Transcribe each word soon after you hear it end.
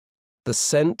The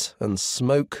scent and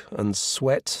smoke and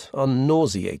sweat are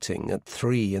nauseating at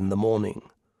 3 in the morning.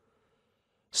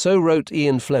 So wrote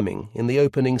Ian Fleming in the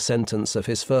opening sentence of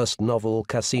his first novel,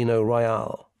 Casino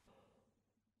Royale.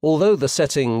 Although the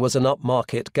setting was an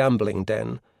upmarket gambling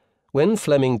den, when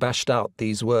Fleming bashed out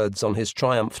these words on his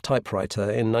Triumph typewriter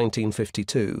in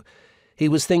 1952, he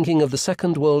was thinking of the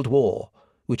Second World War,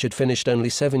 which had finished only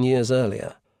 7 years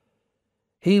earlier.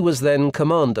 He was then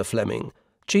Commander Fleming,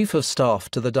 Chief of Staff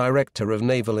to the Director of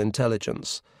Naval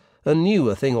Intelligence, and knew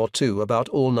a thing or two about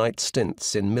all-night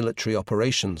stints in military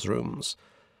operations rooms.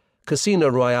 Casino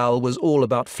Royale was all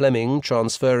about Fleming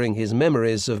transferring his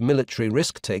memories of military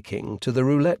risk-taking to the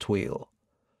roulette wheel.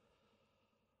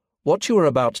 What you are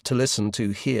about to listen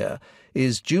to here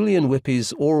is Julian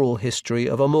Whippy's oral history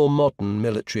of a more modern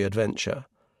military adventure.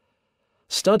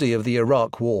 Study of the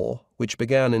Iraq War, which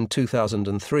began in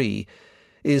 2003,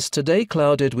 is today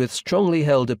clouded with strongly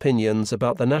held opinions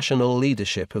about the national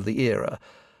leadership of the era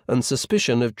and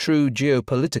suspicion of true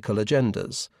geopolitical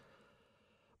agendas.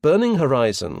 Burning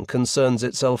Horizon concerns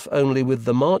itself only with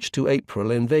the March to April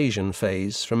invasion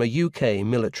phase from a UK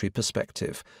military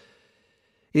perspective.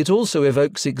 It also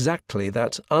evokes exactly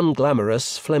that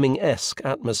unglamorous Fleming-esque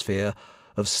atmosphere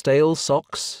of stale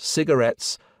socks,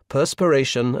 cigarettes,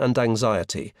 perspiration and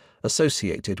anxiety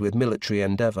associated with military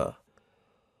endeavour.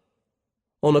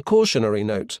 On a cautionary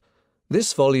note,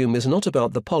 this volume is not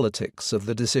about the politics of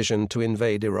the decision to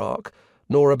invade Iraq,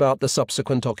 nor about the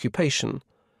subsequent occupation.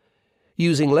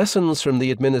 Using lessons from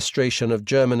the administration of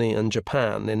Germany and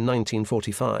Japan in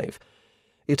 1945,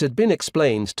 it had been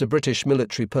explained to British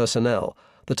military personnel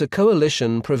that a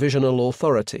Coalition Provisional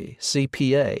Authority,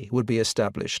 CPA, would be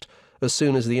established as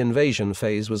soon as the invasion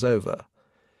phase was over.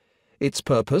 Its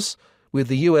purpose, with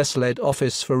the US-led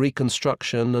Office for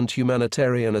Reconstruction and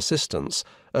Humanitarian Assistance,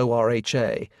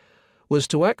 ORHA, was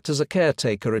to act as a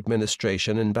caretaker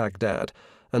administration in Baghdad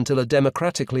until a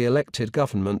democratically elected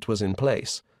government was in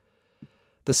place.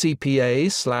 The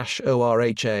CPA/ORHA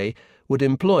would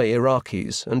employ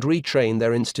Iraqis and retrain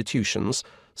their institutions,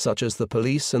 such as the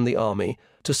police and the army,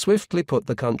 to swiftly put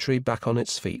the country back on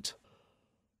its feet.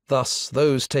 Thus,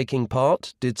 those taking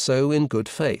part did so in good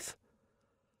faith.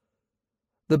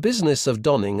 The business of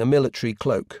donning a military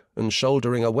cloak and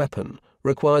shouldering a weapon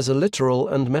requires a literal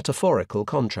and metaphorical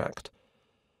contract.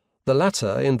 The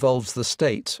latter involves the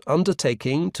state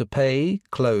undertaking to pay,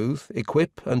 clothe,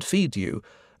 equip, and feed you,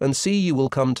 and see you will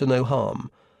come to no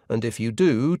harm, and if you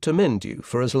do, to mend you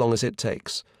for as long as it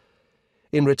takes.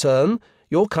 In return,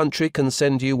 your country can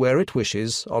send you where it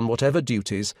wishes on whatever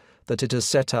duties that it has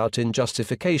set out in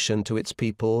justification to its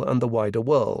people and the wider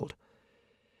world.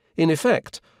 In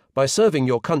effect, by serving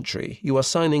your country, you are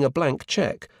signing a blank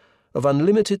cheque of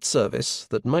unlimited service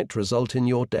that might result in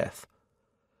your death.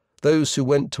 Those who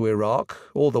went to Iraq,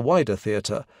 or the wider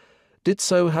theatre, did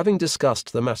so having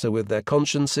discussed the matter with their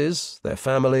consciences, their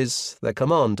families, their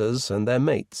commanders, and their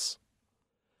mates.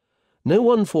 No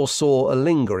one foresaw a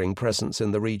lingering presence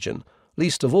in the region,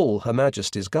 least of all Her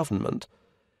Majesty's government.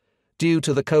 Due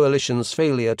to the coalition's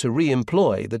failure to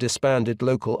re-employ the disbanded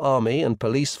local army and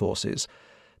police forces,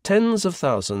 tens of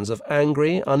thousands of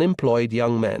angry, unemployed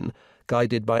young men,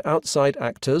 guided by outside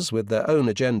actors with their own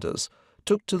agendas,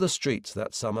 took to the streets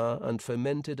that summer and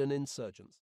fomented an insurgency.